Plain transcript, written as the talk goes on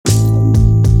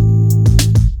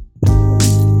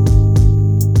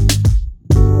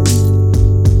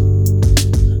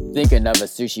Thinking of a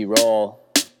sushi roll.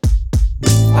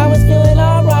 I was feeling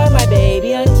alright, my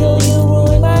baby, until you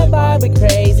ruined my vibe with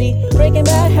crazy. Breaking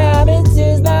bad habits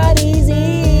is not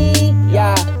easy.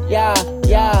 Yeah.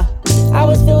 I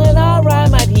was feeling alright,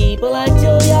 my people,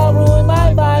 until y'all ruined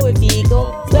my vibe with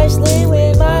fecal. Especially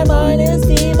when my mind is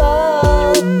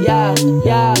feeble. Yeah.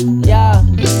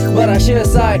 But I should've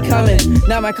saw it coming.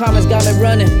 Now my karma's got me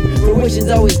running. Fruition's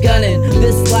always gunning.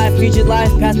 This life, future life,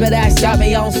 past bad acts got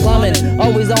me on slumming.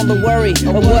 Always on the worry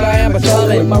of what I am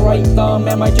becoming. With my right thumb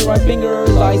and my two right fingers,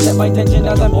 I set my tension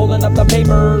as I'm holding up the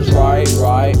papers. Right.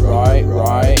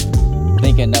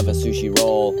 Thinking of a sushi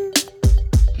roll.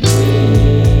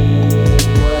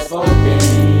 We're smoking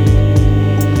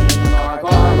our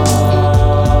karma.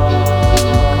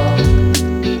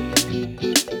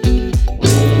 We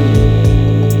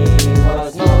were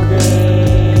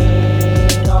smoking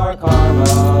our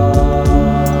karma.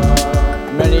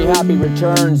 Many happy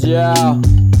returns, yeah.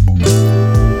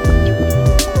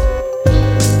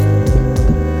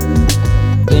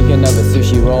 Thinking of a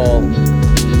sushi roll.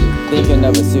 Thinking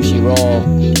of a sushi roll.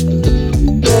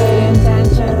 Good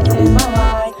intentions in my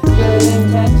mind, good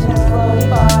intentions floating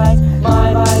by.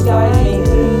 My mind guides me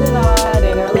through the night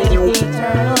and are linked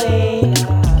eternally.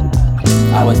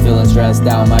 I was feeling stressed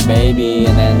out, my baby,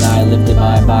 and then I lifted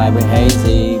my vibe with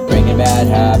hazy. Breaking bad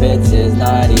habits is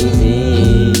not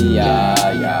easy. Yeah.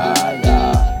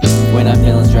 When I'm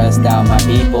feeling stressed out, my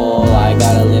people, I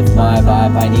gotta lift my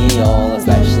vibe pineal,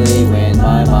 especially when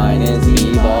my mind is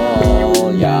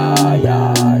evil. Yeah.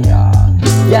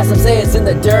 Yeah, some say it's in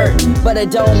the dirt, but it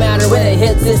don't matter when it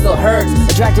hits, it still hurts.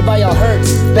 Attracted by y'all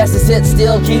hurts, best to sit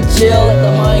still, keep chill, let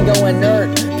the mind go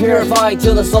inert. Purify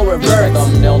till the soul reverts.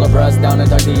 Thumbnail to press down and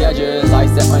tuck the edges. I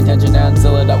set my tension and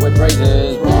seal it up with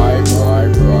praises. Right.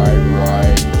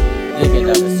 Thinking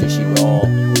of a sushi roll.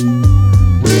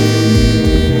 We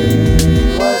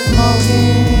were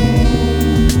smoking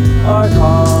our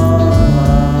karma.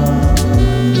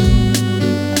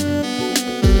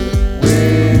 We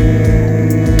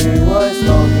were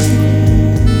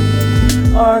smoking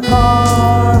our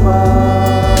karma.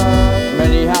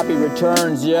 Many happy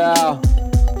returns, yeah.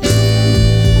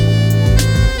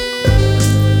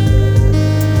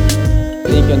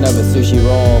 Thinking of a sushi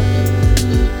roll.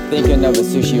 Thinking of a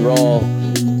sushi roll.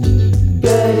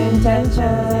 Good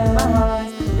intentions